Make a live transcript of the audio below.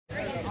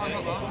It's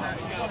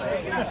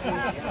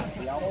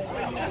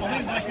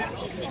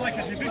like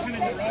a division in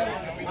the road.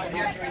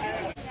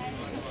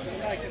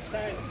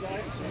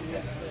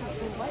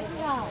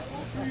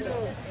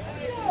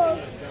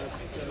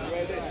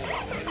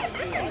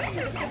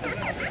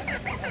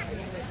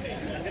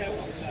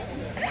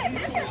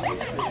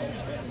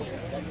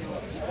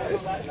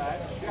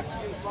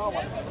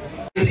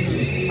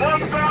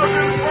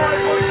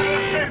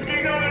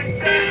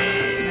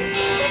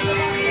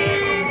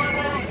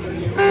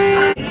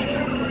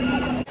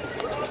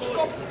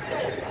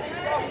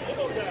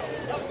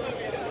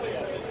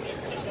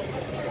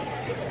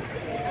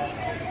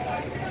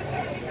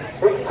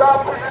 It's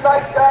time to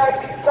unite, guys.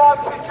 It's time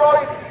to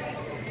join.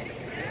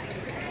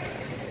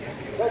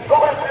 We're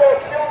coming for your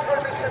children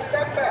in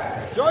September.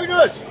 Join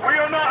us. We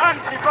are not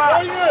anti-vax.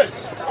 Join us.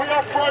 We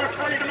are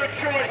pro-freedom of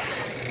choice.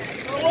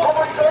 Come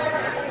and join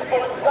us,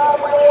 people. It's time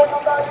we all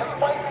unite and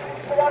fight this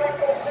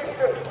tyrannical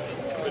system.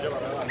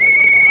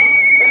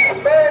 These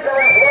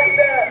murderers right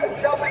there are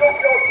jabbing up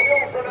your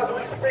children as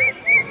we speak.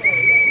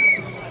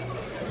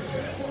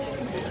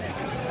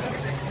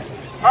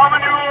 How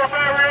many more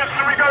variants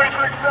are we going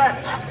to accept?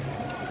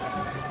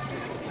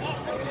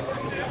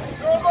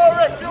 No more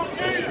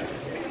refugees!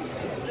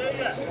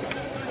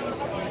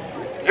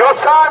 Your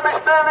time is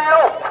nearly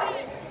up.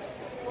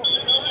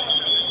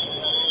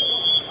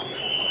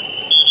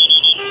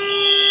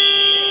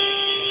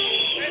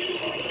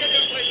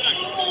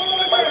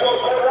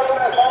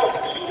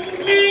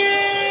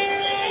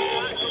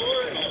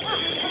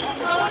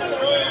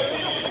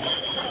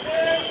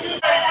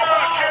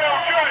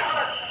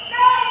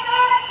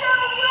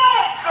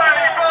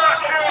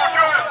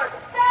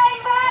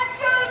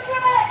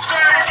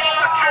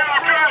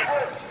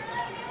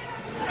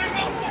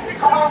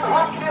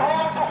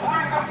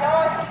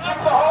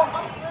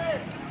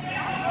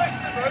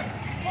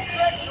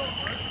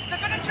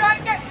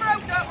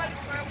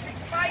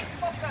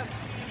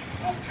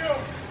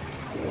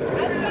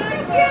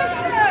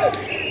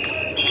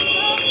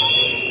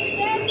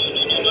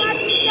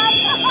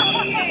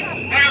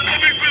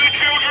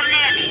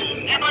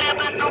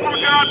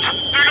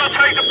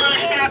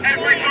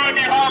 Every time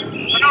you have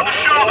another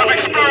shot of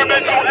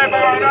experimental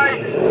mRNA,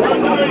 you're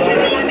going to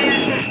your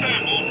immune system.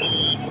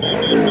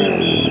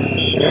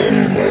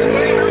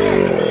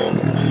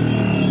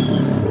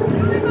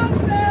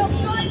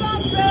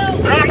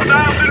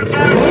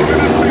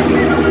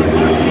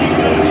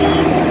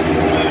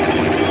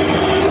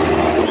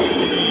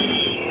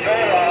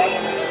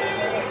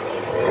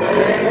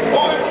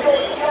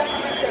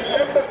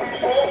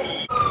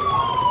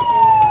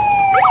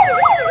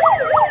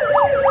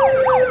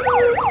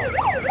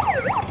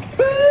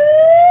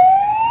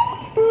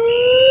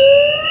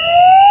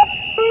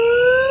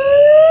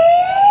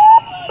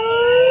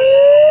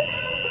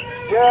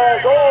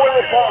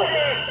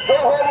 Go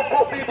home and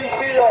put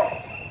BBC on.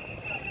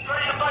 Get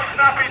your face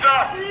nappies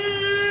up.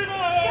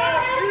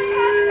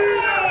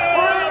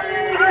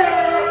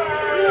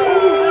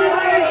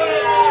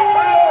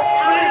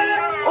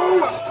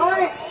 Whose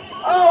streets?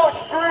 Our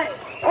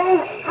streets.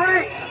 Whose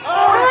streets?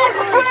 Our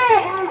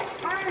streets.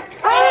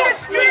 Our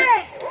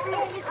streets.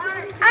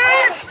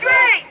 Our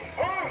streets.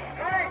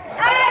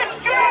 Our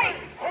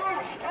streets.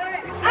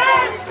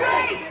 Our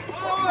streets.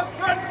 Our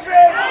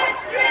country. Our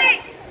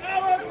streets.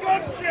 Our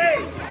country.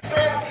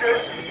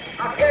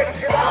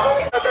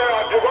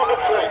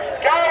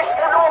 Guys,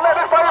 everyone let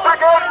the fire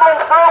brigade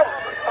move through.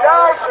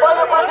 Guys,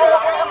 fire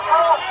brigade, let him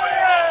through.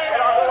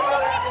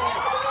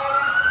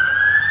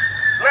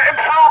 Let him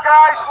through,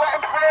 guys, let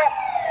him through.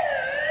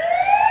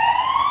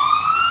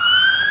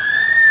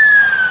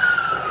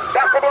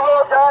 Back of the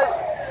road, guys.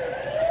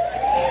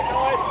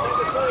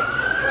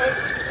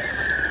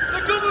 The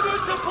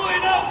governments are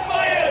putting out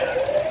fires.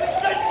 The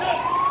centre.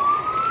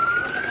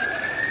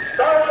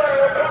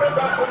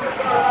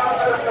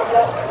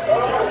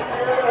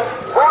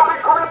 We'll be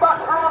coming back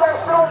through there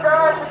soon,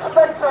 guys.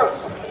 Expect us.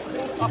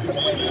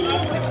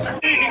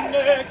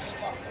 Next.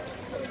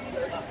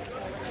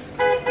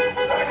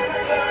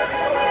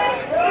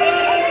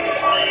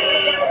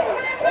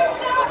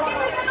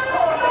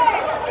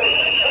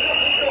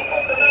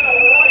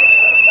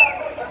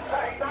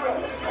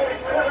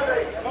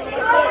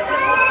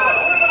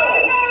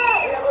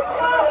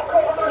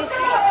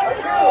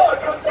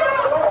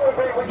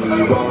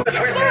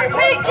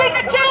 Teaching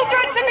the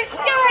children to be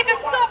scared of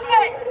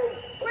something.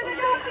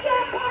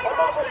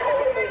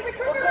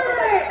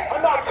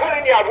 I'm not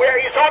telling you where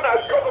he's on a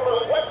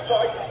government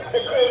website.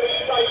 It clearly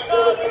states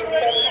there have been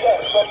many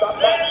deaths on that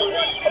battery.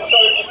 I'm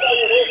sorry to tell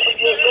you this, but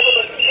your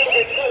government should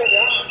be telling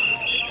you.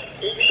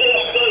 If you do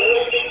so, all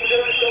you need to do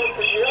is go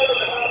to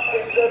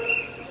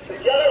the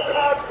yellow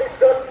card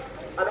system,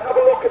 and have a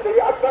look at the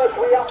adverse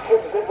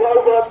reactions. There's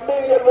over 1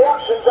 million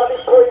reactions at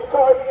this point in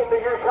time in the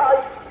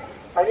UK,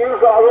 and you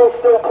lot are all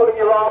still pulling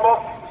your arm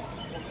off.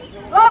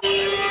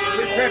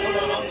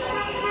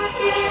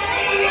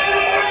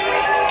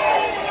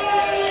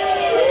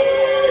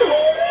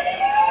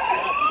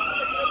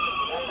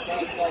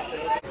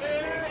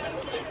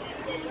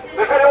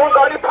 Has anyone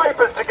got any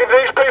papers to give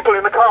these people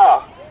in the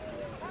car?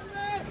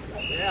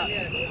 Do not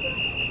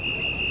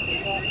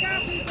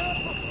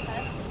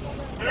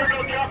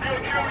drop your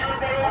children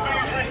by all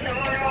means, risk your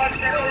own life,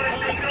 risk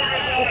your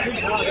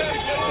children's lives.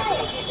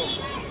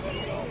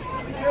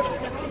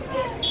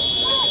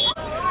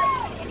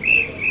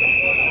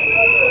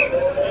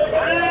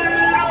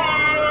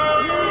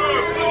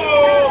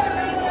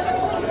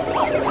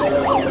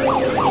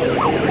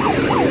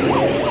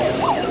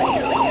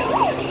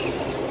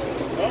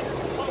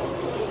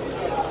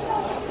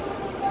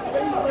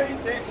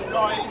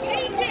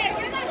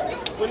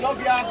 We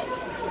love ya.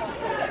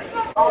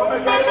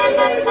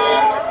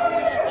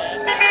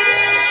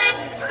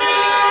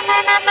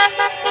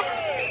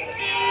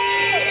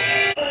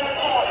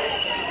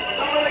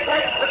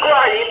 Against the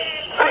grain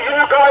for you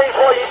guys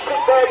while you sit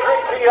there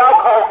drinking your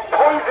alcohol,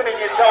 poisoning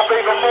yourself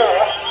even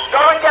more.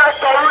 Go and get a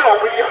donut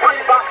with your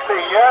free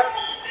vaccine, yeah?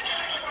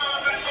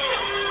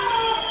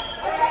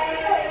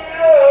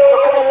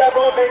 Look at the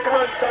level of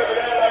ignorance over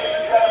there, ladies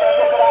and gentlemen.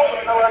 Look at that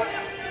ignorance.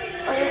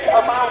 Big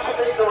amount of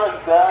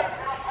ignorance there.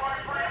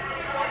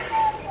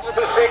 You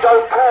just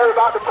don't care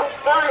about the kids,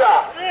 do ya?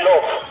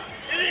 Look.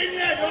 Get in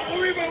there, don't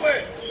worry about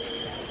it.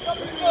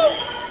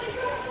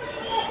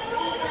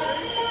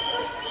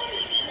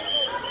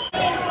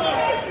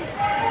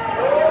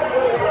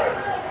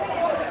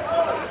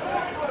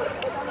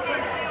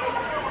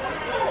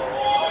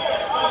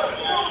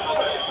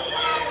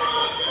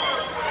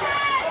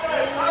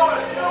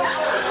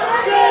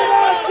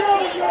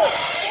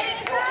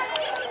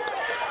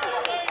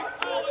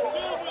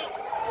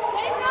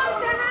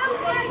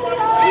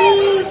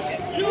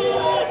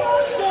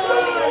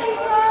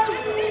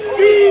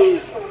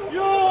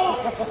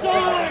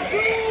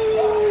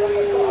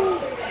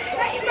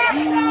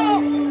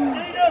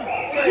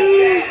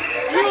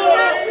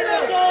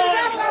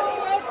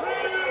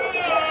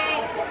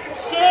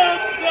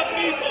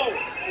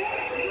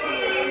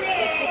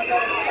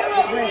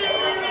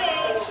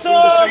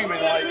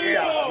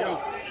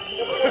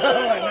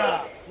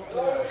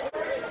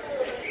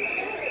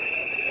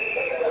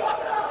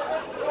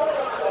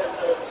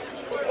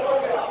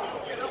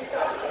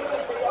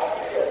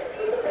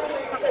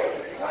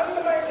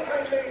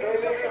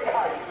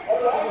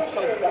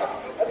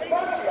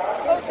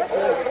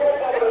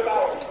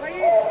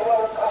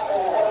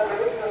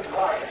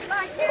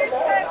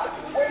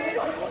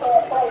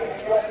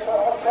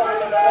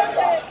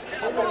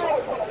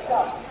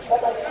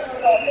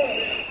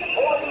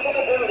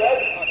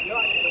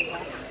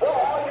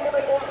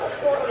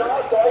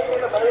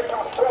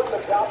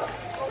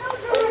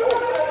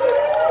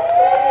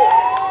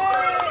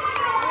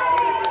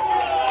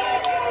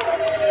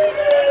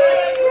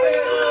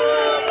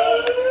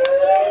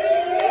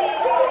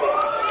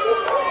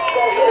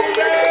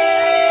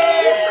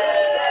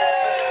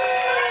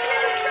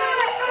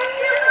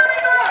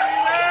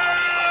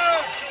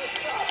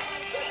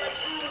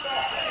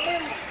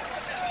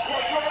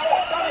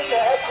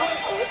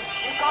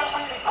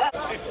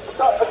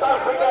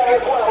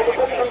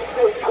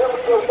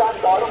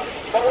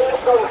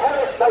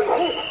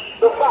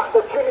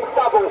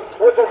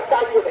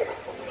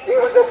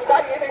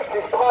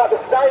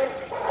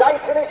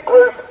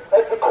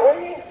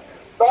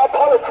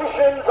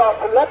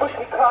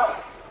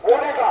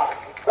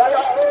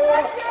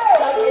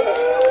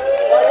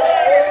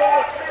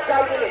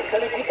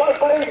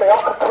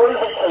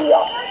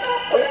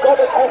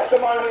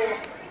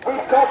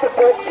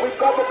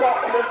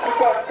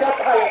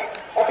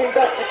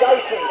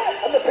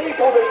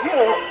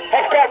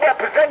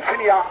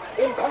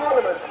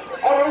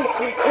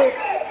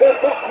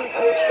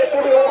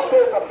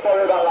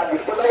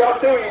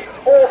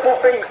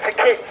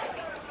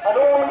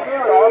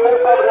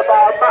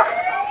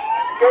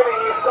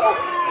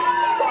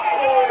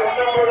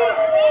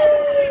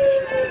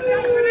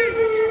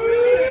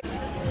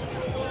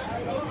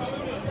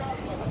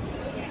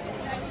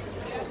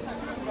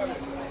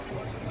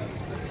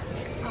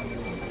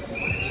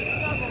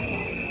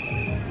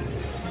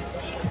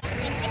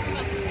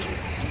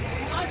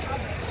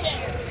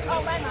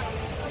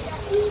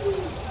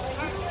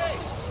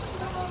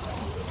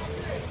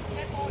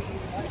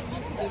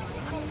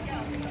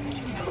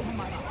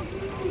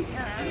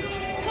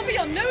 Cover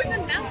your nose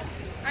and mouth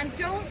and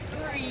don't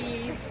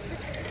breathe.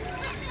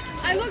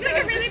 I look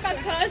like a really bad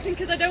person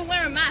because I don't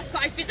wear a mask,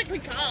 but I physically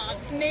can't.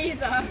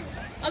 Neither.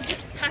 I'll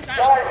just pass out.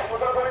 Guys, we're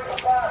going to go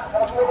into that.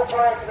 Have a little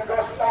break and then go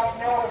start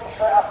milling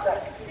straight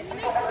after.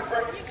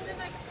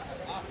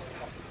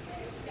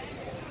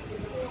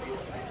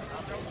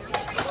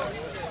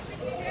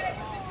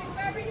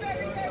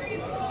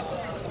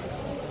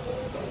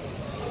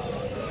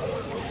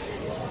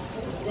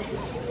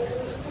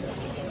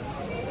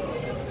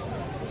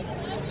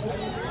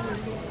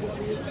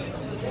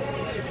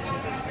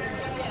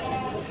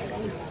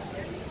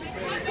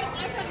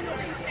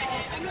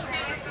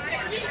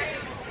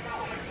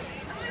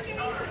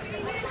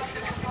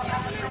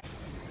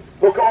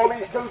 Look at all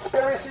these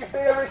conspiracy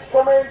theorists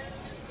coming.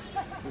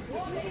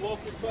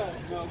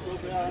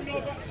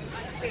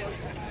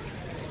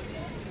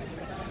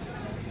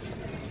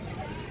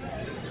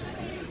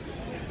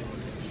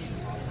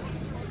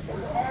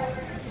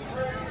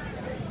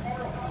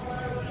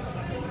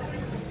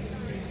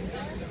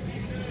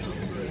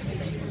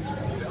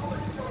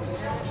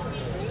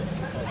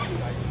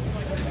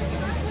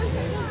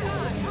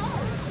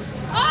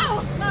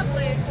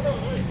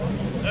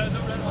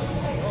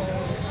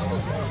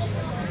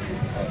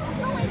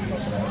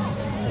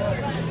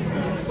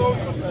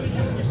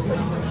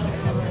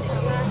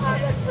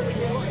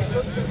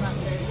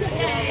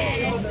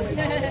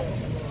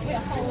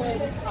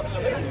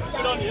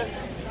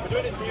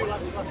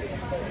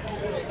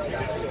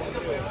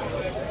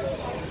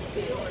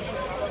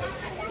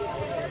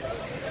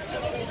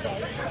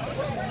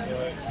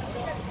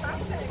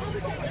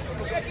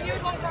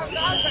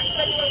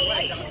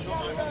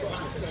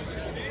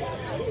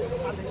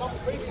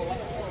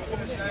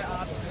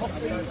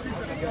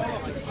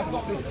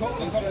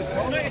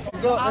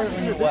 You don't do it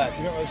when you work,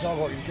 you don't really talk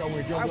about your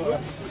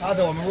job. I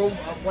do, I'm a room,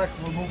 I work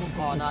for a moving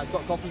company. Oh no, it's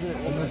got copies in it.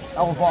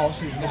 Our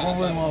boss is the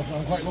brother-in law,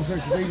 I'm quite lucky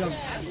because he's had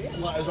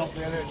letters off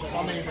the NHS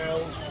on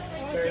emails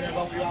saying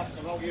about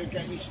you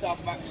getting your staff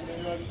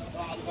vaccinated,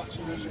 part of the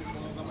vaccination,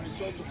 and when he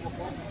told the fuck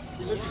off,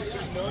 he's literally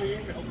said no, you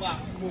emailed that,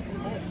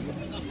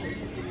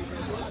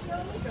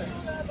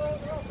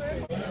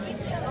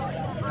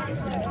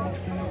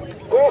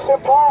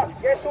 Grayson Park,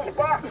 guess who's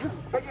back?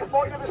 But you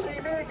thought you'd never see me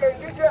again,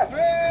 did you?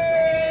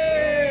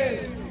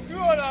 Hey! Go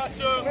on,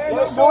 Arthur!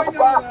 Guess who's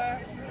back?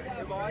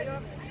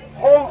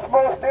 Hull's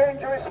most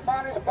dangerous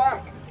man is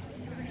back.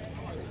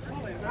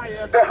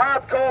 The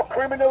hardcore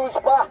criminal is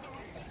back.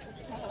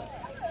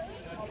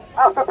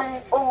 After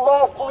being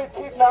unlawfully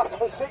kidnapped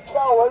for 6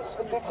 hours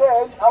and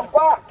detained, I'm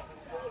back.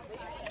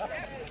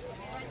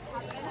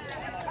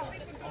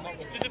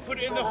 Did they put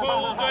it in the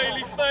Hull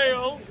Daily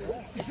Fail?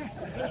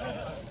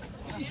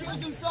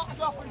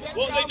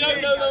 What they don't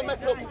know, they'll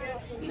make up.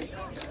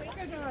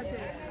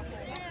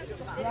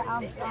 Yeah,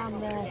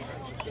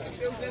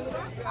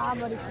 I'm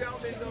ready.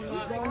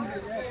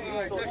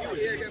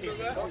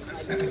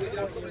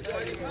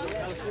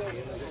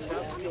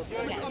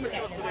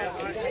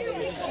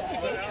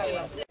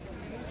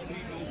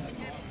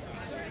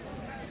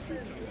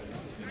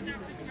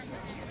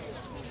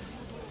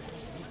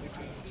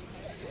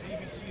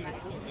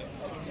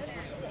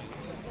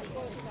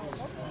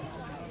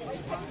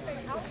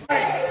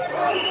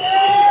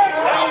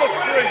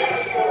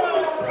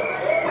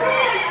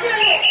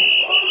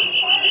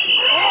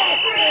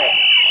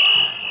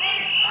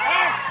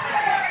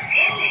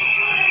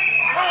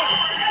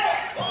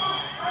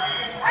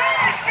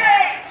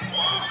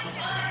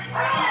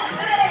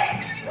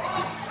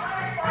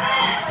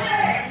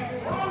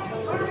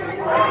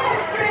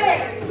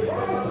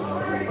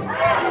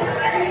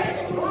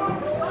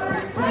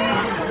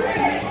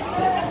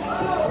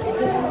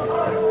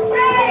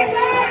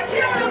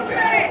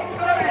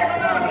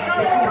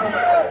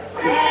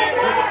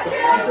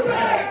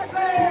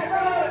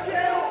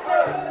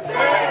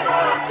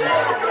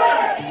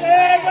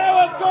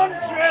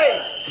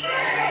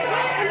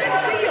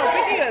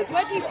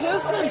 Where do you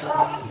post them?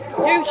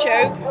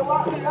 YouTube.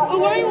 Oh,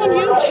 why are you on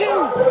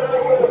YouTube?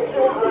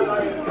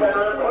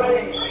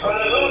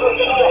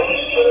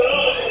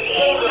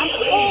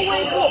 I'm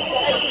always looked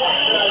every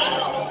time.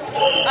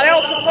 And I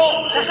also put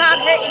the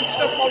hard-hitting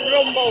stuff on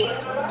Rumble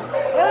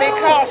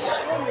because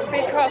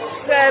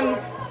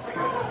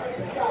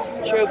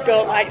Joe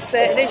don't like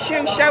certain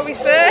issues, shall we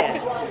say?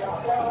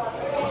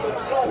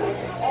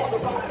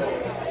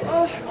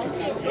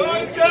 Go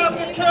and tell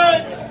the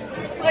kids!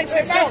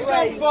 It's not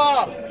right. So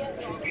far.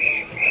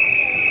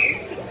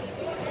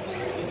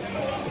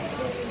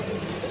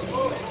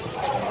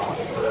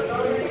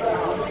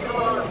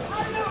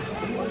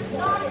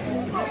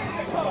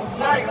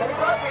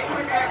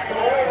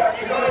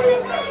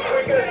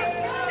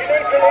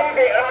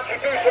 Actually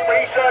do some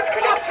research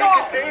because I'm sick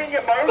of seeing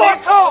you, man.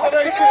 Fuck off!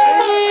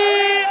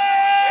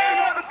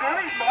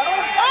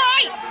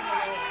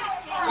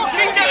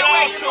 Fucking get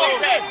away,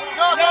 Sean!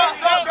 No, don't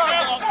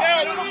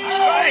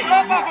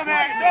bother,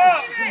 mate,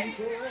 don't!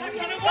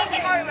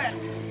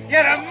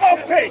 You're a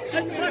muppet!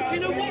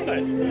 Attacking a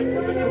woman?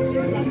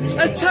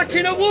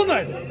 Attacking a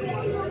woman?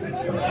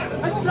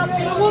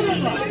 Attacking a woman?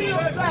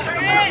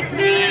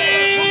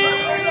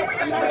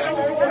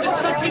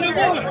 Attacking a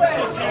woman?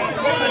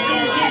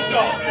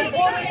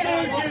 What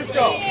attitude you've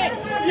got?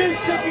 You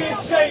should be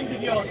ashamed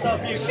of yourself,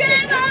 you.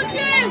 Shame on you!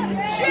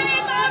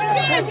 Shame on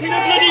you! Attacking a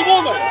bloody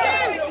woman!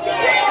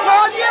 Shame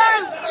on you!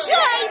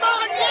 Shame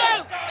on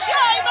you!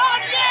 Shame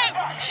on you!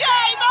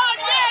 Shame on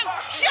you!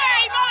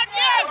 Shame on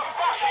you!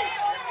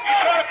 You're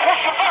trying to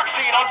push a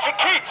vaccine onto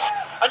kids,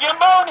 and you're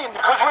moaning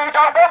because we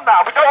don't want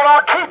that. We don't want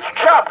our kids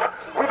jabbed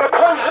with a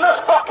poisonous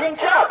fucking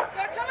jab.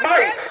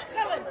 Mate,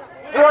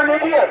 you're an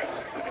idiot.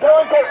 Go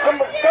and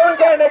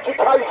get an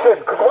education,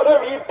 because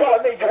whatever you've got,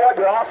 I need you to have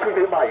your ass with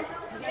it, mate.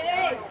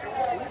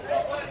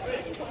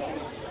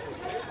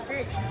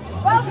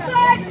 Well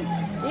said!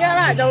 You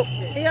alright, Doug?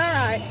 You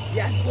alright?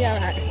 Yeah, you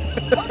alright.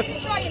 What are you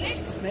trying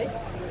it? Me?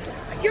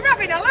 You're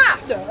having a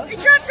laugh? No. He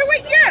tried to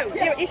eat you?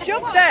 He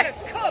shoved it.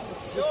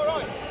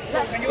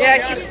 Yeah,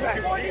 she's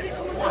right.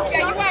 Yeah,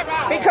 you were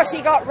right. Because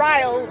he got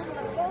riled.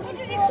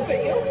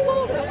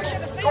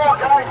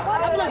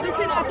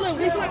 I blew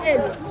this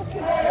in.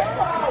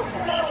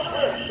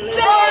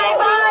 Save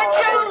my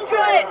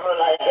children!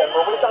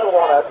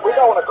 We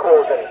don't want to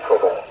cause any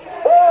trouble.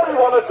 All we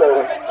want to do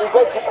is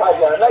educate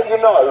you and let you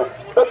know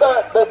that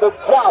the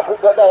jab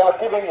that they are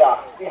giving you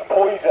is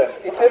poison.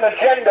 It's an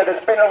agenda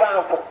that's been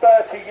around for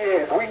 30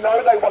 years. We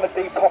know they want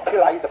to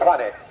depopulate the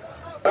planet.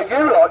 But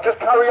you lot just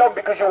carry on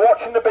because you're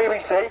watching the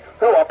BBC,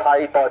 who are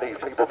paid by these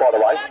people, by the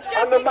way,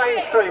 and the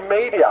mainstream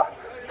media,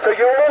 So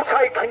you're all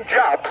taking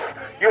jabs,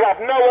 you have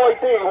no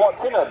idea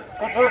what's in them.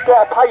 Did you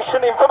get a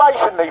patient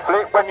information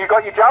leaflet when you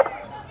got your jab?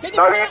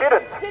 No, you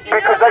didn't.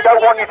 Because they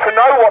don't want you to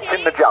know what's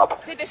in the jab.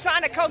 Did they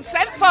sign a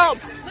consent form?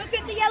 Look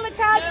at the yellow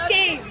card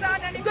scheme.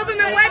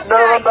 Government website.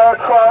 Nuremberg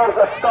trials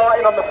are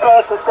starting on the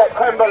 1st of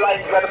September,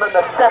 ladies and gentlemen.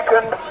 The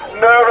second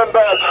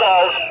Nuremberg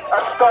trials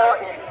are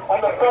starting on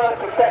the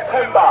 1st of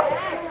September.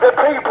 The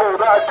people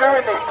that are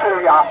doing this to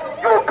you,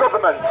 your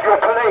government, your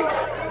police,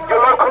 your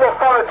local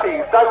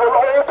authorities, they will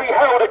all be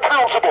held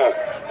accountable.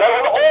 They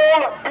will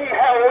all be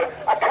held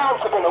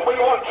accountable, and we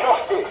want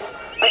justice.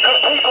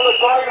 Because people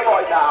are dying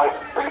right now.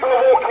 People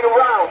are walking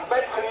around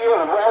mentally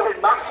ill,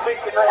 wearing masks,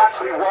 thinking they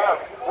actually work.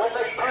 When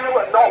they do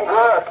and not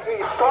work,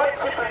 it is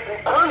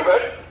scientifically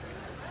proven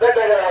that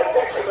they are a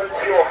detriment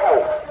to your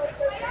health.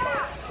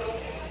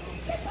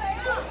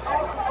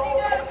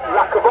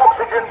 Lack of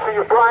oxygen to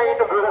your brain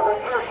will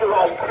reduce your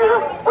IQ,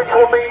 which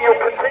will mean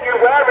you'll continue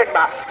wearing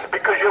masks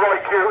because your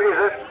IQ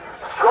isn't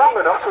strong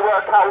enough to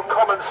work out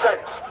common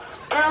sense.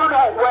 Do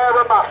not wear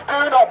a mask.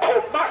 Do not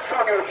put masks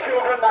on your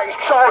children. That is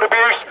child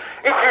abuse.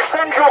 If you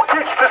send your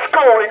kids to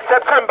school in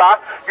September,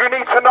 you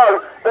need to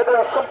know that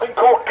there is something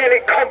called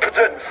Gillick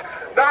competence.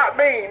 That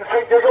means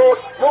that your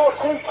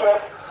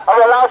teachers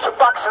are allowed to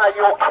vaccinate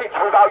your kids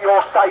without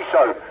your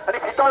say-so. And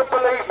if you don't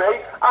believe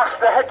me, ask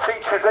the head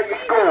teachers at your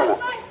school.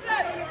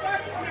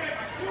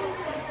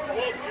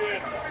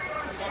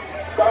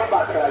 Don't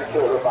vaccinate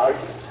children, mate.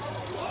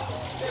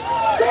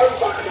 Don't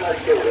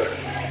vaccinate children.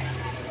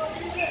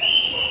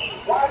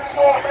 Why are you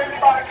so offended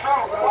by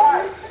children?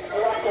 Why?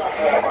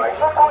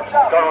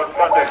 Go on,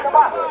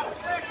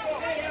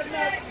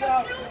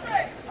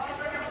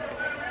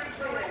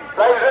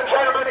 ladies and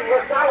gentlemen, it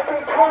has now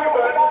been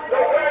proven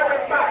that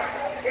wearing masks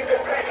is a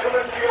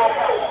detriment to your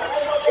health.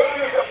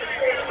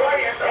 It's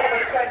blatant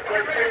common sense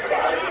when you think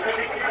about it, because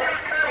if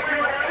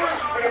you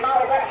reduce the amount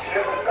of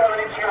oxygen that's going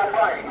into your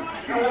brain,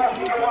 you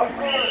are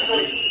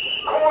seriously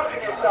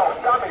causing yourself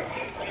damage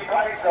to your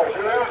brain cells.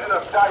 You're losing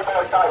them day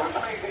by day, which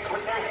means it's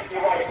reducing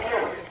your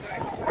IQ.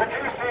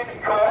 Reducing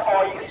your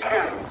IQ.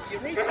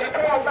 If you put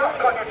a mask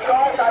on your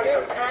child, that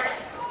is abuse.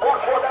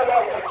 Watch what they're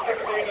like in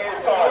 16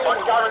 years' time. I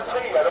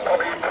guarantee you they're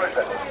probably in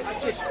prison.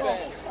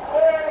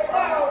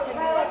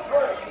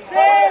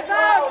 Save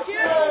our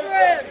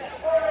children.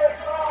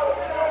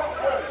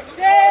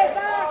 Save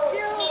our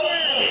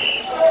children.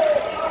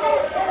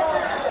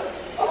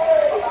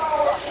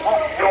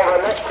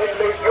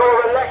 Your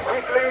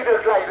elected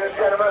leaders, ladies and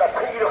gentlemen, are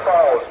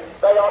paedophiles.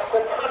 They are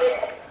satanic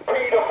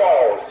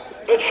paedophiles.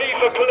 The chief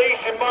of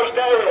police in most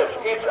areas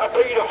is a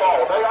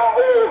paedophile. They are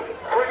all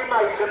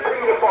Freemason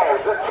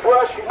paedophiles that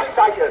worship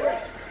Satan.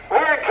 We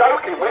ain't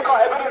joking, we've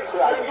got evidence of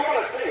that. If you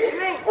want to see it,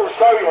 we'll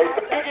show you. It's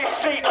the biggest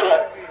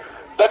secret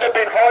that they've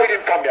been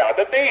hiding from you.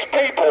 That these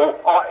people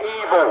are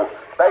evil.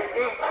 They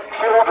eat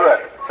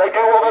children. They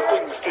do other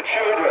things to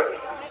children.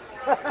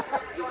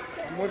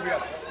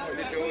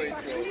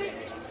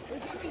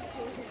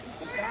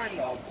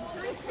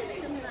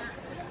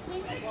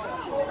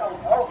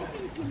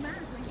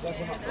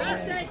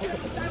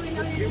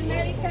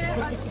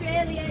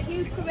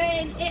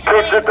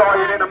 Kids are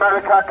dying in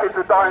America, kids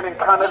are dying in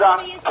Canada,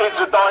 kids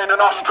are dying in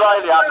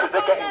Australia because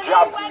they're getting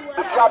jabbed.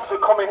 The jabs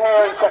are coming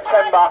here in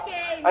September,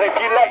 and if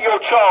you let your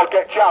child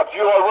get jabbed,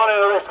 you are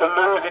running the risk of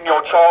losing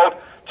your child.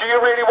 Do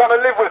you really want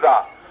to live with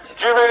that?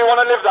 Do you really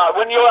want to live that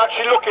when you're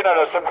actually looking at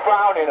us and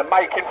frowning and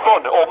making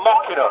fun or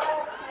mocking us,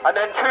 and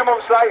then 2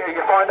 months later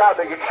you find out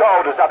that your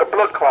child has had a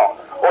blood clot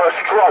or a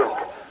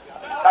stroke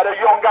at a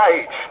young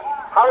age?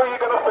 How are you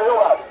going to feel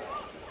that?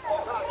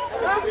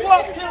 That's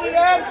what's killing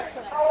them.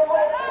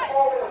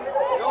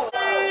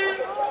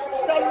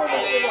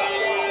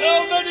 No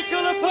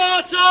medical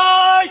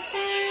apartheid!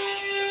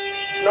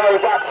 No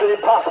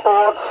vaccine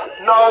passports,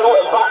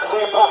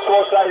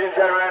 ladies and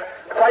gentlemen.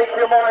 Take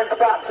your minds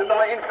back to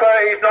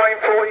 1930s,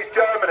 1940s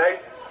Germany.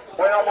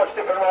 We're not much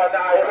different right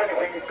now. If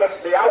anything,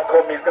 the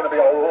outcome is going to be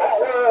a lot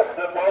worse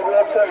than World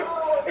War II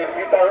if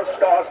you don't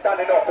start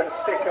standing up and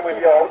sticking with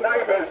your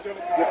neighbours,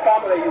 your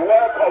family, your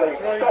work colleagues.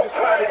 Stop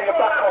turning your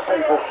back on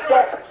people.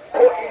 Stop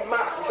putting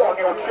masks on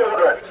your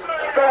children.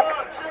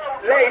 Stop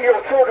letting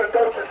your children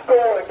go to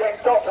school and get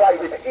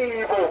indoctrinated with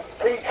evil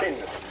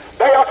teachings.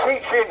 They are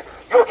teaching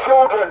your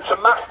children to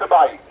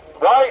masturbate,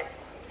 right?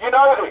 You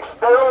know this.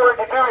 They're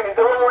already doing it.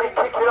 They're already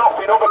kicking off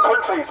in other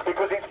countries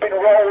because it's been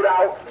rolled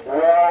out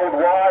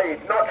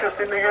worldwide, not just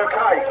in the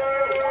UK.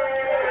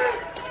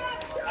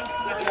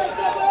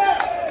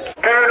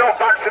 Do not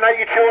vaccinate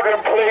your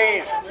children,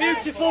 please.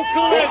 Beautiful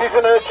colours. This is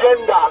an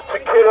agenda to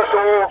kill us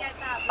all,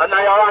 and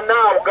they are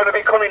now going to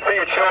be coming for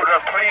your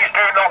children. Please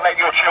do not let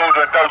your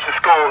children go to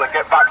school and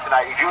get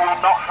vaccinated. You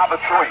will not have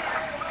a choice.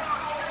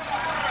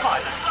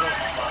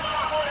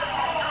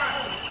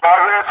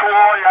 I'm here to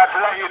warn you, to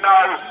let you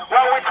know.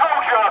 Well, we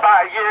told you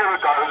about a year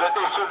ago that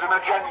this was an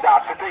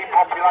agenda to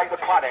depopulate the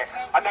planet,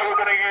 and they were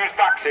going to use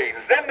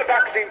vaccines. Then the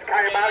vaccines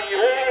came out, you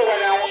all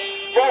went out,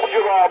 rolled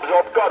your arms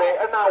up, got it,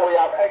 and now we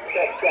have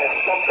excess deaths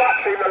from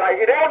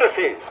vaccine-related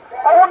illnesses.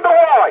 I wonder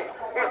why.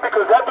 is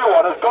because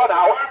everyone has gone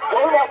out,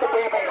 doing what the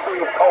BBC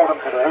have told them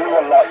to do, who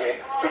are lying,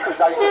 because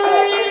they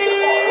support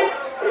paedophiles,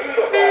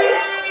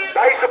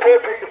 they support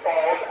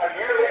paedophiles, and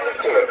you listen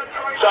to them.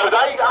 So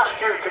they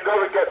asked you to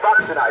go and get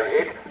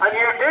vaccinated, and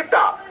you did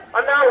that.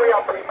 And now we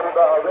have people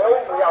that are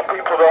ill, we have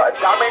people that are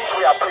damaged,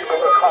 we have people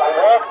that can't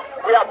walk,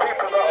 we have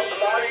people that are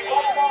blind.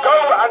 Go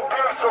and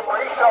do some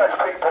research,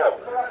 people.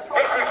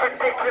 This is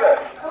ridiculous.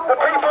 The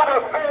people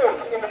that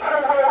fought in the 2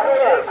 World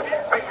Wars,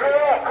 the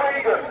pure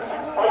pagans,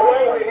 are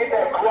rolling in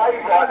their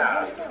grave right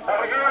now.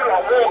 And you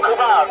lot walk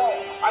around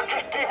and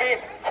just give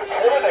in to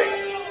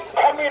tyranny.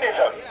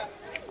 Communism.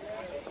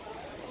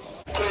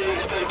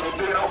 Please, people,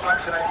 do not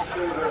vaccinate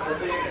children for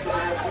being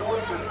today. You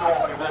wouldn't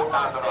normally walk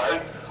down the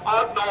road.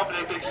 I'm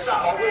normally a big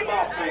sat with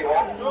my feet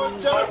on,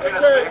 smoking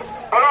a thing.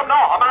 But I'm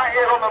not. I'm out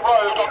here on the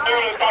road on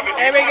Newland Avenue.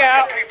 Here we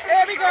go.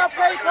 Here we go,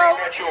 people.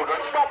 Their children.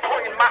 Stop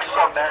putting masks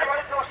on them.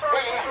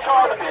 It is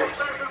child abuse.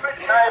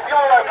 Now, if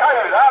you're okay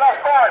with that, that's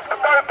fine.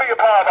 But don't be a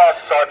part of our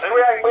society. We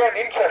ain't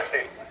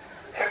interested.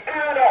 So do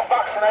not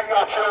vaccinate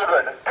your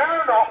children. Do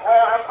not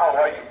wear them. Oh,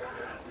 wait.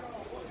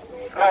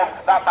 Look,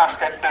 that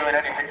mask ain't doing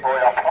anything for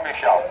you. I promise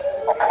you.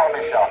 I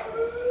promise you.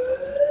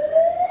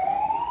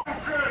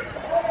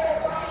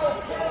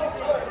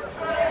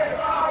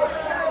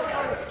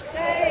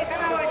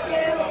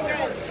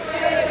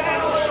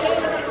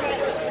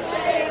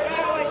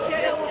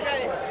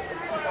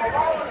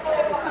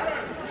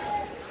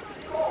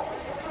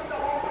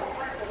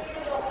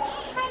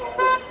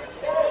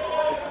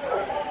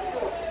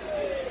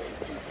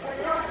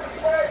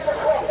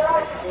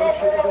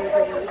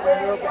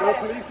 No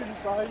police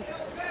inside.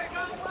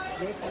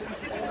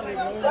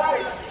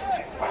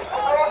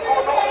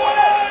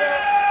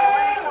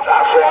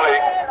 That's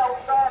right.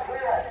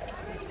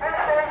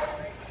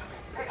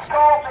 It's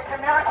called the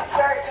community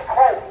charity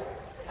quote.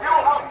 You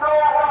have no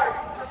right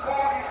to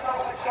call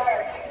yourselves a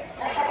church.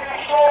 You should be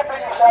ashamed of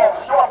yourselves.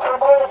 You are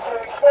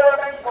promoting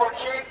experimental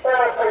gene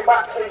therapy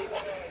vaccines.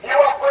 You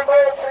are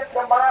promoting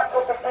the mark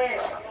of the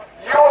beast.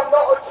 You are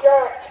not a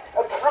church.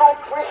 A true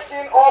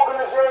Christian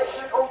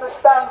organisation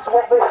understands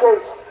what this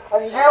is.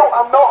 And you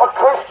are not a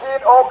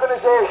Christian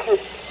organisation.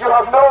 You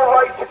have no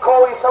right to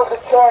call yourselves a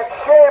church.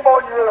 Shame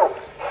on you.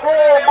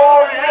 Shame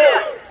on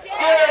you.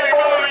 Shame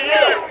on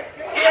you.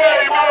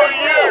 Shame on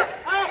you.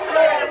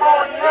 Shame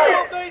on you.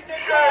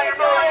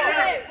 Shame on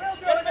you.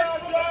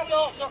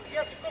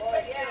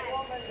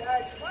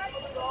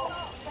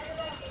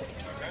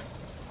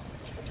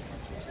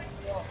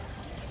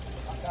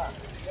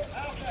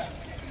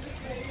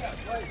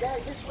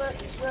 Guys, this way,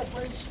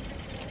 please.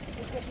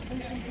 Let's get some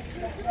decent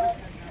pictures.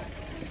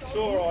 It's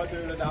alright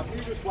doing that. You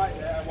just wait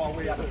there while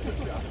we have a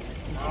picture.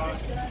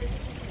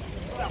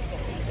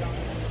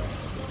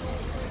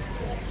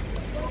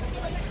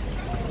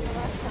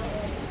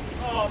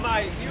 Oh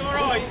mate, you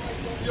alright?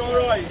 You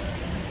alright?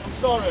 I'm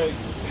sorry.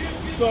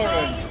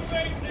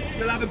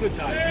 We'll have a good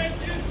day.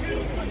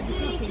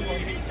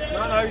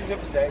 No, he's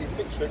upset. He's a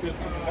bit triggered.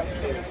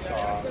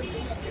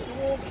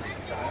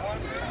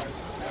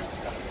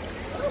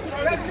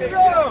 Let's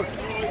go!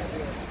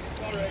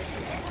 Sorry.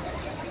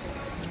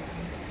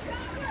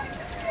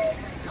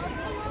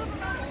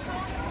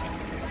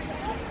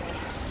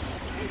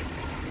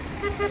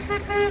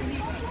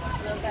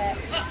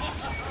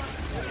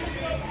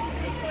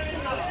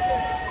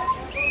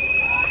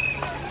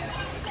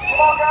 Come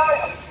on,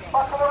 guys.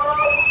 Back on the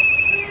road.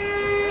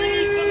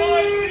 Freeze the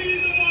light,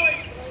 freeze the light.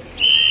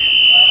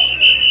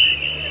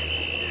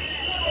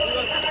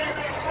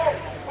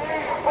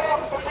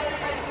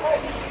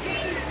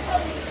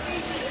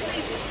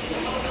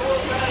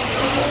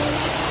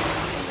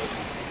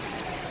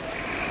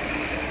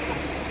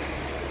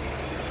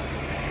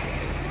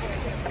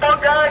 Come on,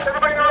 guys,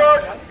 everybody on the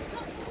road.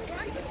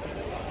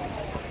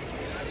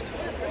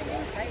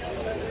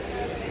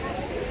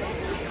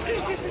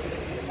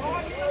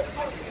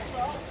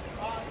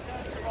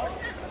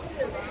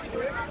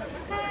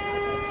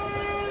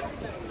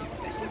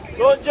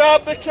 Good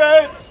job, the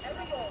kids.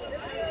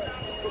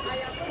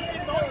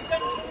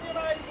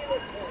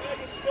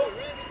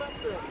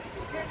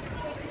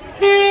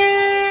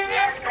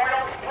 Yes, can we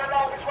all split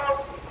off as well?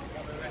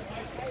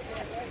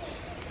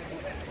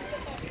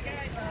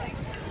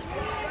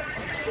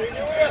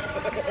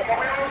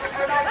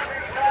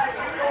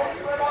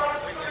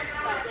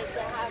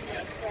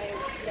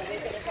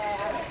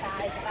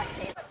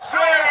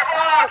 Save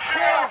our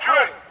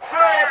children!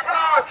 Save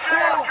our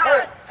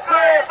children!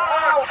 Save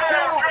our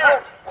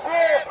children!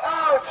 Save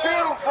our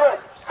children!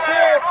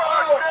 Save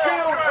our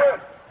children!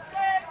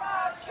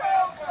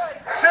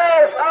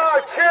 Save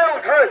our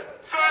children!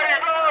 Save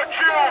our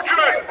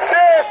children!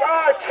 Save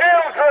our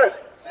children!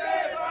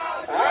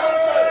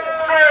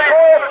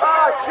 Save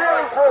our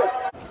children!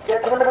 Get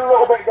to the middle a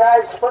little bit,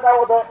 guys. Spread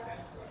out a bit.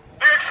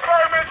 The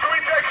experimental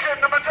injection,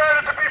 the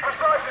Moderna to be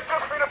precise, has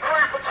just been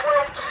approved for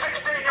 12 to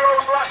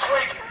 16-year-olds last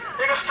week.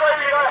 In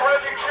Australia, they're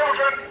herding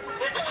children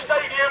into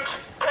stadiums,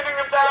 pinning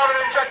them down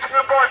and injecting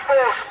them by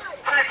force.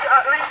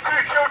 At least 2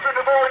 children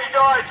have already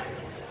died.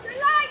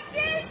 Like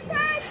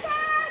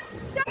newspaper!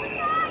 Don't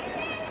like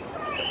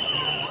newspaper!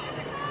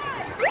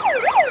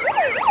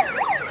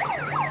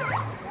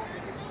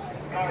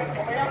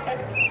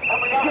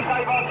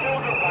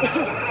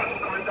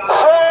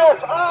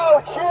 Save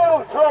our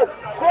children!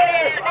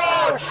 Save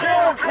our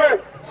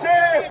children!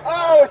 Save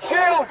our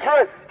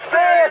children!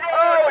 Save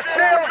our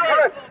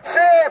children!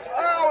 Save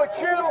our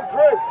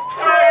children!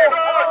 Save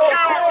our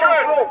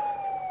children!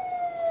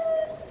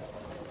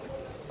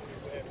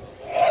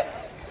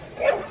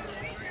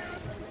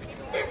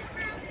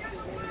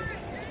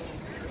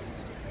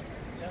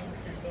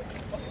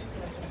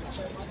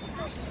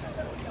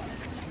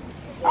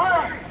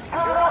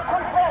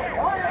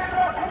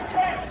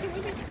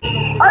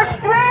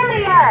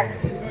 Australia,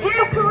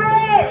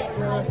 Ukraine,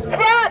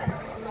 France,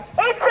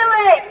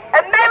 Italy,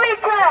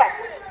 America.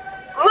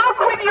 Look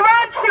with your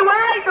own two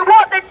eyes at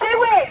what they're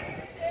doing.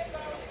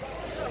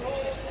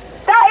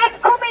 That is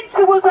coming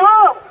to us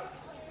all.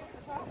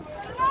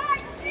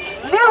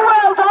 New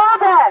World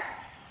Order.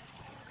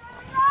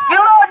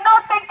 You'll own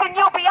nothing and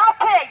you'll be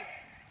happy.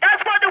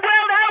 That's what the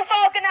World Health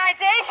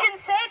Organization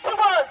say to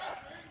us.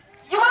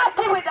 You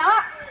happy with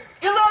that?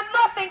 You'll own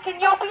nothing and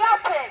you'll be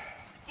happy.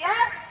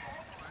 Yeah?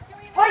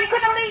 Well, you're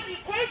going to leave your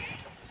kids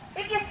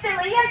if you're still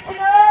here, you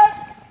know.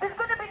 There's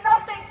going to be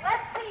nothing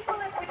left, people,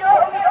 if we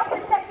don't hurry up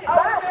and take it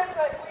back. Think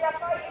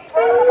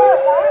about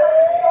that.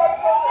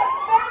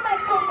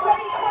 Experiment from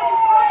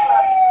 2025.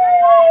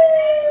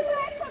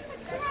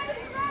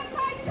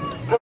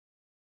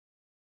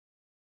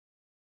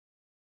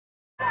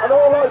 And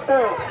all I do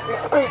is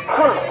speak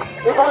truth.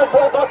 If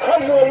I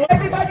tell you a lie.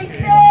 Everybody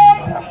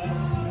safe.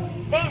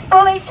 These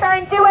bullies try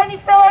and do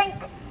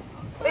anything.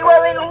 We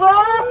will in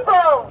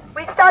lawful.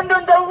 We stand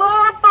under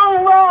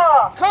lawful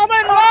law.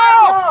 Common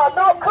law!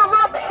 Not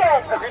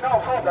corruption. Have you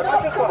not heard that?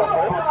 I just want to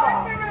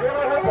know. Do you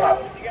know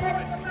that?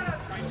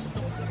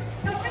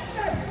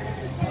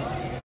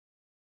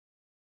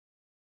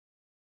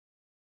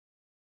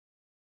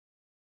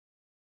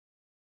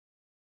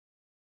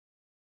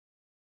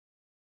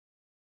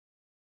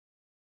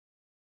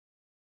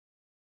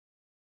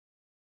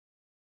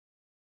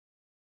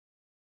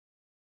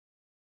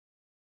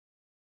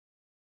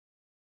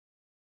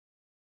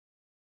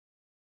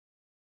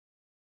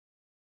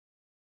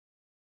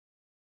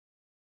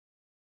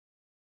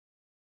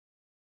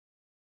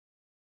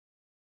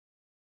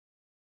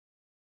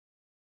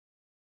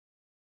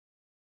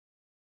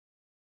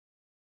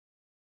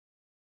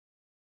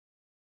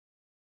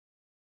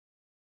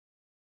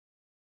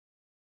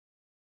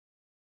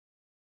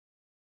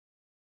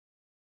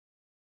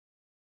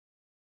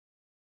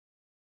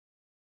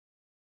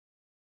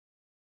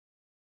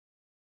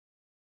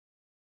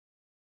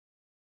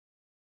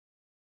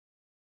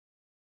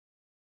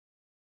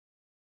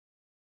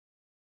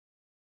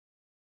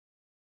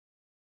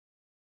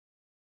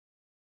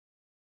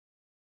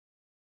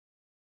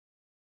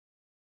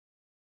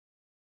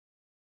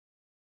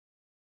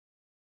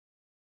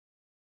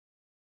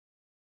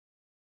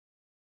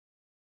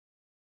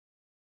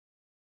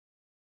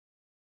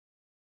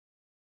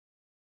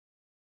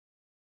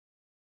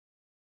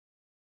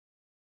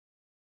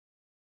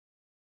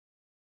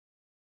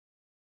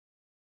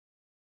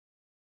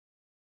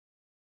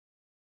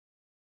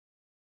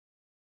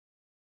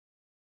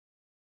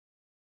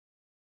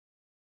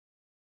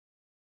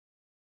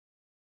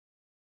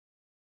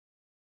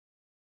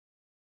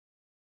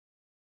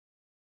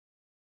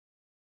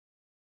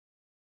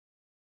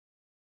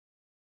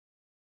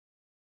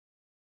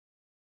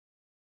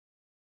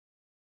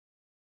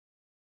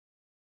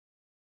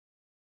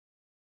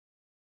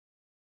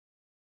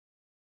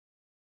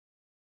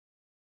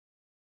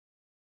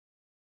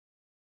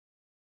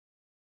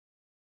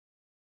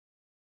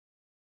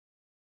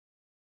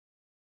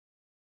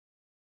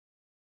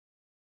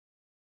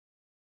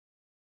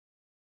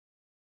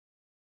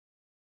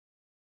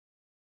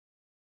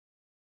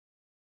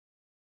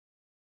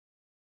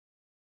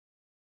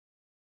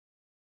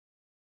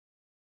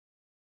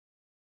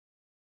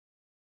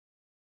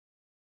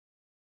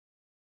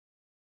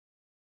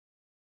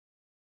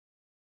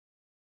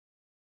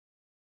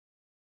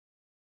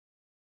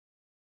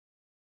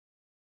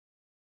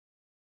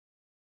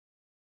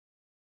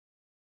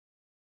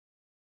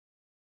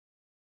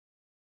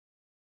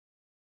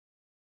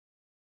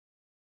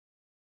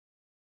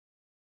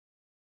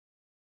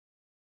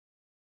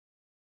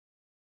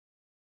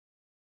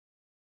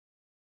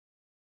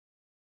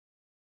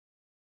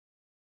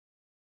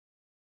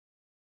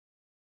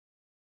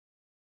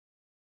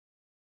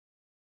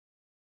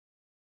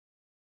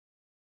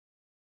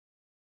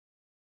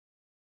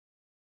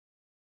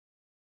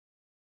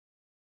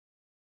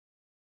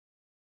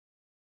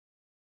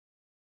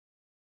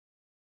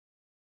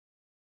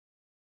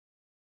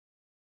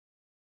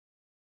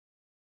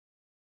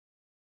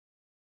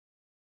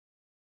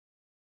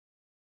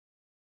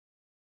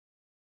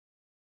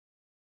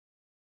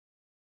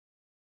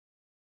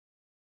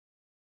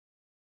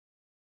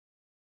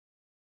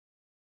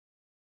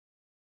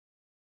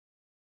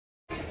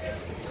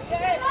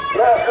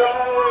 Yes,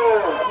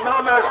 oh,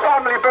 Mama's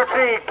Family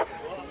Boutique.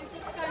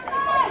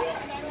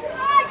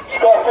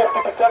 She's got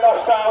 50%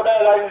 off sale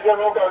there, ladies and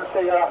gentlemen. We'll go and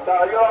see her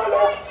after. You're all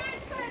right,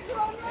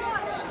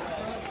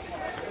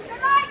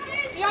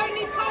 The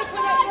only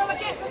coconut you'll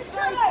get the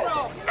throat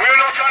from. we're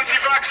not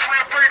anti-vax,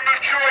 we're freedom of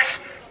choice.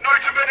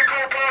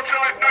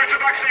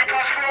 actually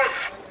pass for us.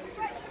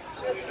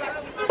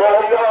 Well,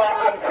 we are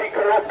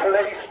anti-corrupt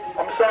police.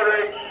 I'm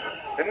sorry.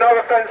 No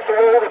offence to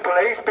all the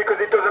police, because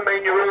it doesn't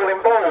mean you're all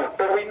involved,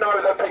 but we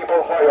know that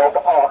people high up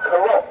are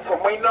corrupt,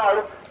 and we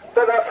know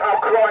that that's how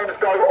crimes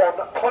go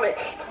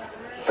unpunished.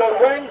 So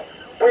when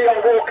we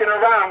are walking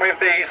around with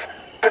these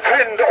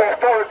pretend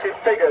authoritative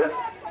figures,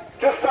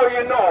 just so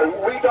you know,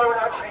 we don't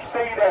actually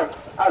see them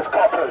as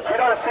coppers. We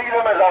don't see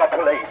them as our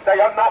police. They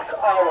are not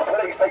our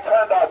police. They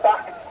turned their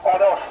back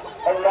on us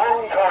a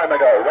long time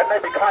ago when they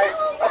became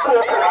a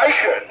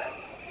corporation.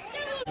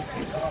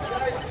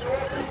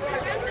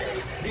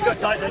 You got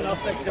tight then, I'll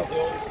stick still. I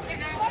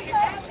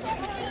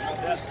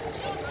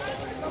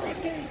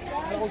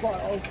was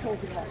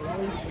talking about the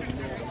own.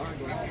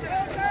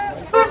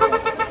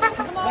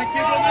 Thank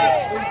you, brother.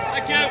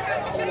 Thank you.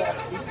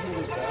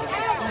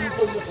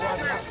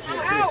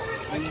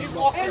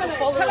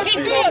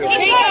 Keep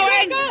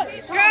going!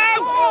 Go!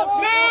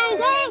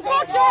 Move!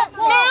 Watch it!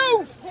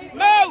 Move!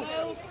 Move!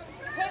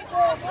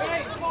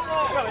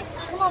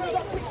 Come on,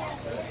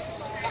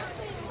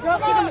 don't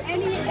give them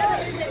any.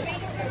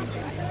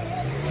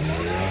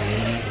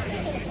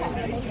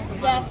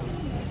 Yes.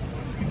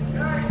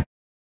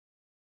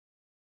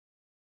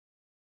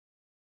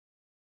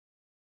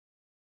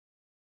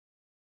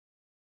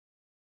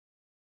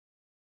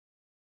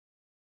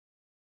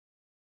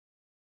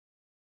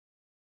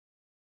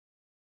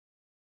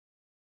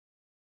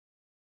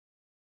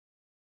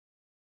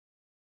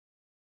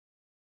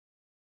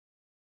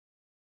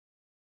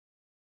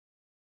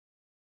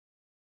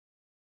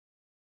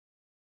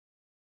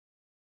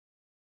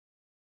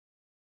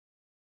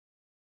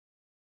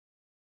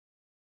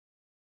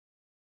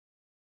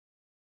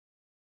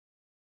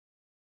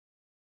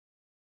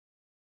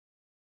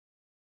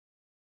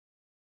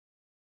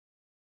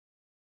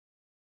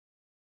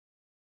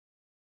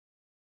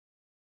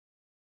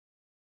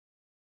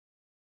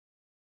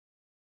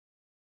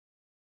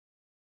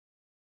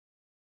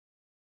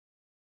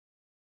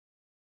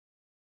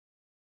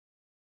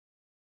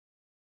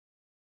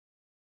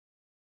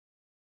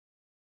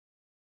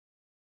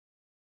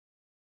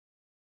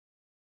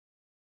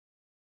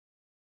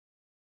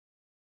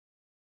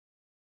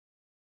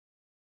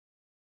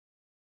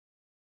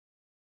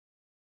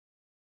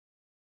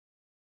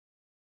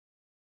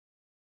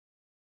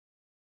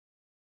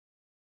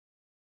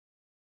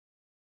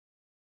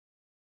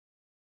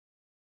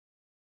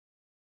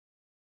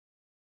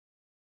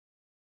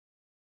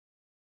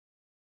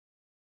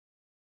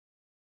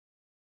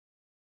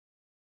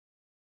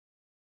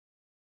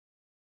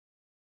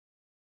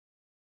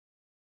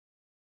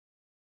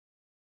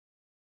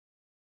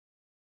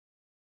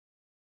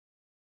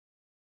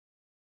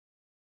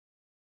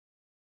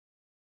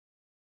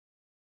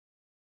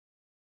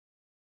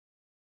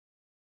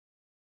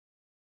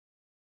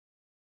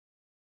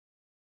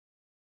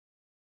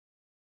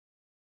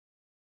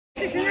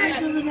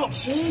 They're not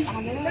seen.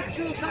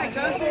 Sexual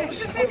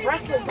psychosis. They've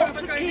rattled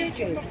lots of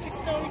cages.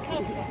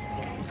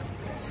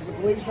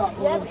 Leave that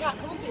Yeah, alone. they can't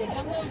come up here,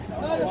 can they?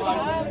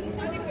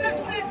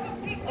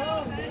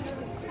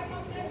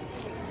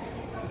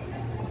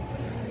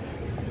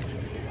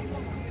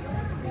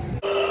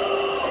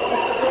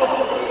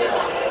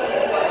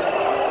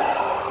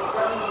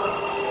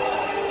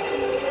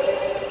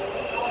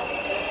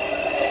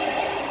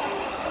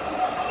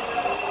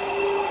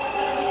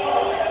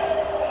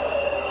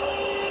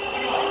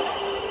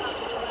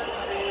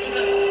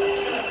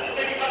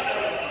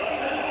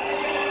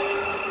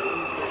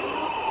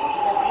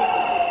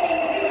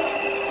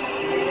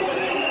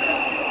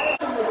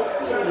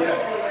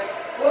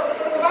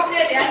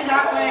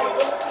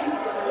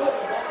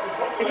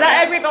 Is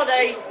that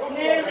everybody?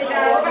 Nearly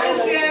there.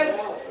 Thank you.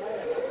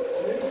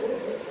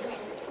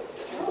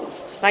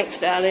 Thanks,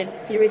 darling.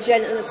 You're a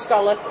gent and a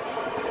scholar.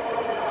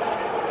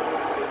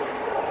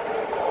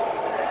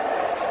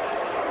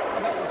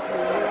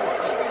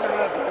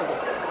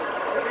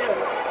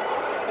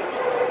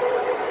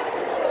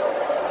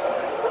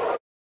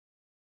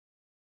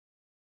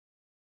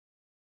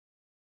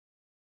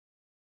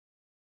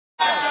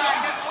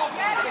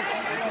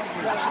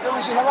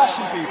 Is he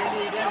harassing people?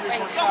 I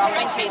think so. I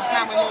think it's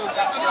time we moved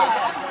actually.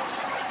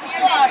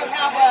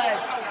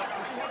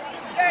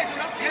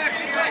 Yes,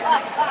 he is.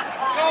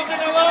 Cause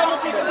an alarm of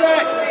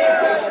distress.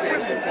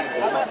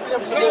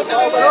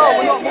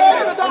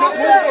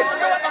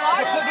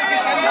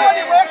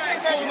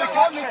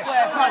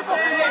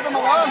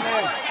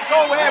 Go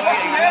away,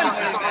 what's your name?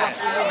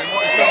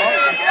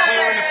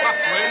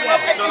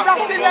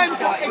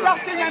 He's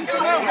asking them to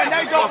move when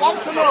they don't want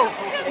to move.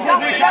 He's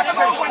asking them to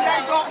move when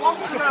they don't want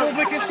to move. It's a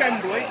public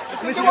assembly.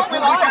 This is a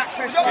public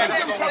access way.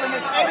 You're telling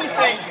us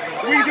anything.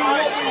 We do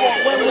what we want,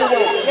 when we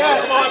want. Yeah,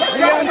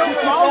 we answer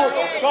to all.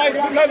 Guys,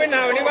 we're moving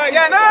now anyway.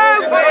 Yeah,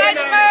 move! Let's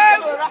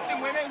move! Harassing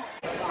women.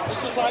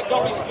 This is like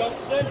Boris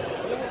Johnson.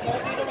 You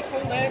know his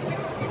full name?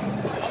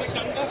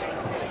 Alexander.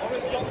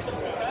 Boris Johnson.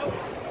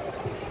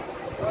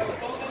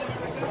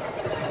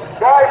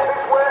 Guys,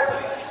 this way.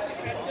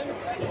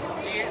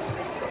 He is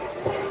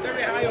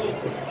very high up.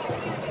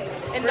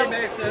 In the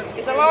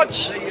It's a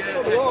lodge. If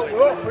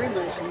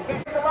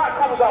that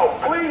comes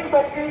out, please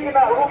stop eating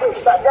that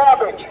rubbish, that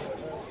garbage.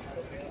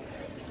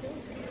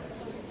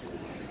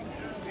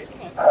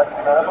 Thank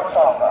you very much,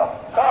 Arthur.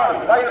 So,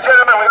 ladies and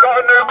gentlemen, we've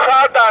got a new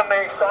crowd down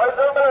these sides.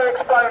 I'm going to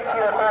explain to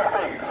you a few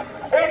things.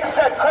 In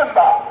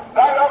September,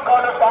 they are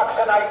going to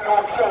vaccinate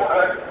your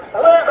children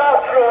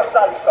without your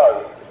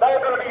say-so. They're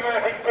going to be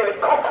using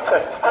guilt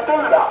competence to do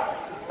that,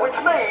 which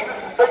means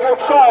that your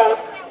child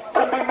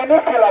can be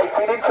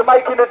manipulated into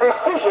making a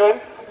decision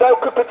that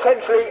could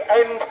potentially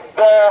end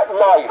their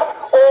life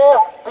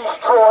or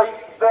destroy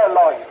their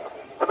life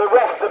for the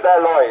rest of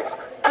their lives.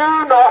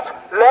 Do not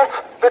let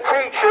the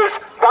teachers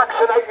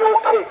vaccinate your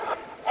kids.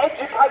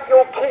 Educate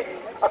your kids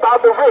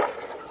about the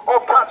risks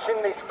of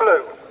catching this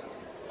flu.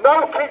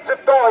 No kids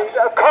have died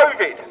of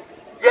COVID,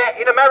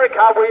 yet in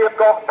America we have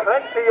got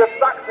plenty of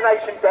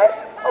vaccination deaths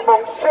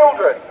amongst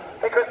children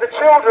because the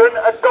children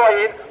are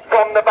dying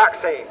from the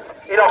vaccines.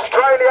 In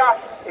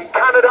Australia, in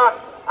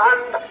Canada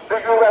and the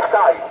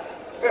USA.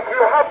 If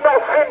you have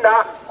not seen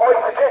that, I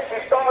suggest you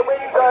start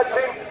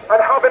researching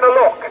and having a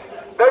look.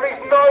 There is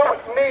no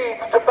need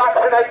to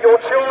vaccinate your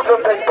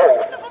children,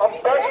 people. I'm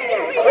begging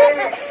you,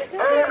 please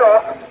do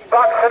not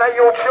vaccinate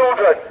your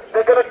children.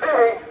 They're going to do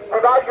it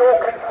without your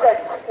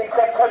consent in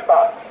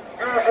September,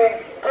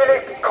 using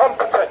Gillick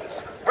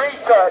competence,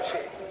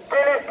 researching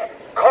Gillick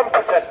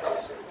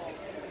competence.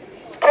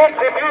 Kids,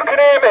 if you can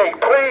hear me,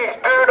 please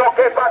do not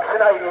get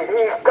vaccinated.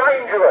 It is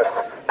dangerous.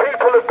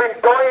 People have been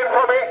dying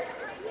from it.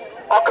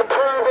 I can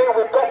prove it.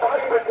 We've got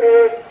papers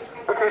here.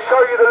 We can show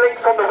you the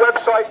links on the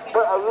website,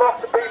 but a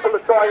lot of people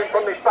are dying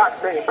from this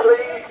vaccine.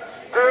 Please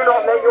do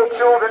not let your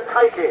children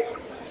take it.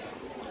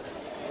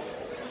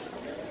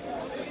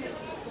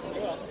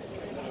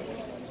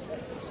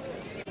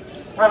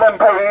 Hull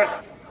MPs,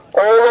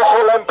 all the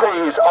Hull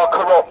MPs are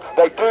corrupt.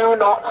 They do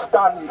not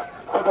stand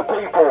for the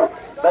people.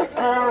 They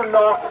do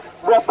not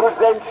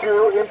represent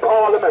you in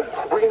Parliament.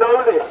 We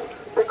know this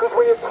because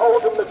we have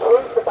told them the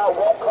truth about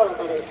what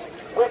COVID is.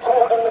 We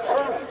told them the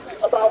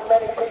truth about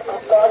many people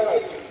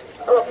dying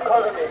from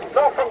COVID.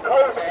 Not from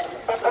COVID,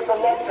 but from the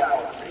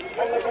lockdowns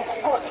and the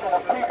destruction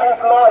of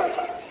people's lives.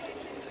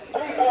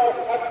 People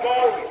have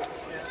died.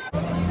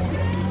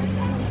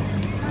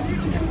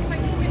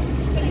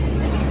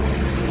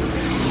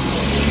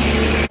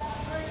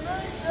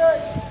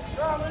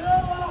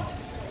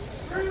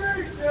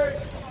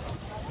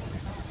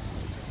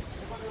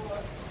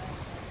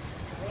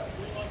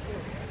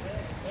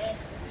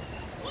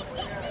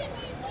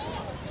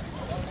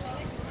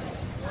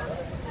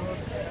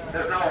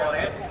 There's no one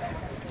in.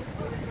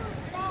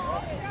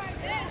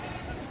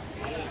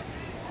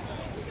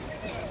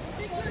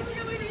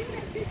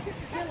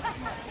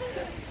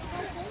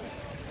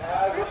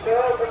 The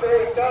girls are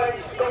being done,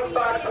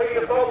 scumbag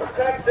paedophile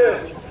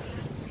protectors.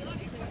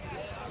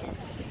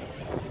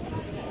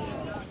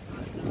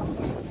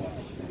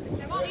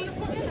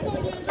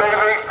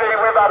 BBC,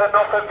 we've had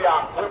enough of you.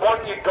 We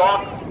want you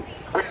gone.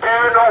 We do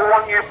not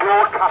want you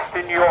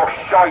broadcasting your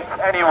shite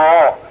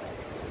anymore.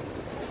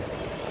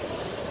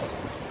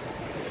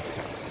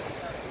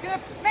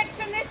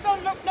 Mention this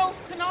on Look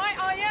North tonight,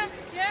 are you?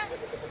 Yeah?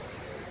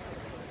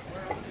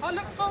 I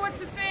look forward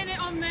to seeing it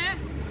on there.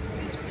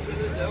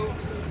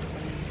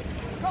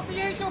 Got the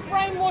usual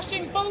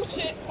brainwashing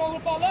bullshit,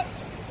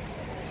 bollocks.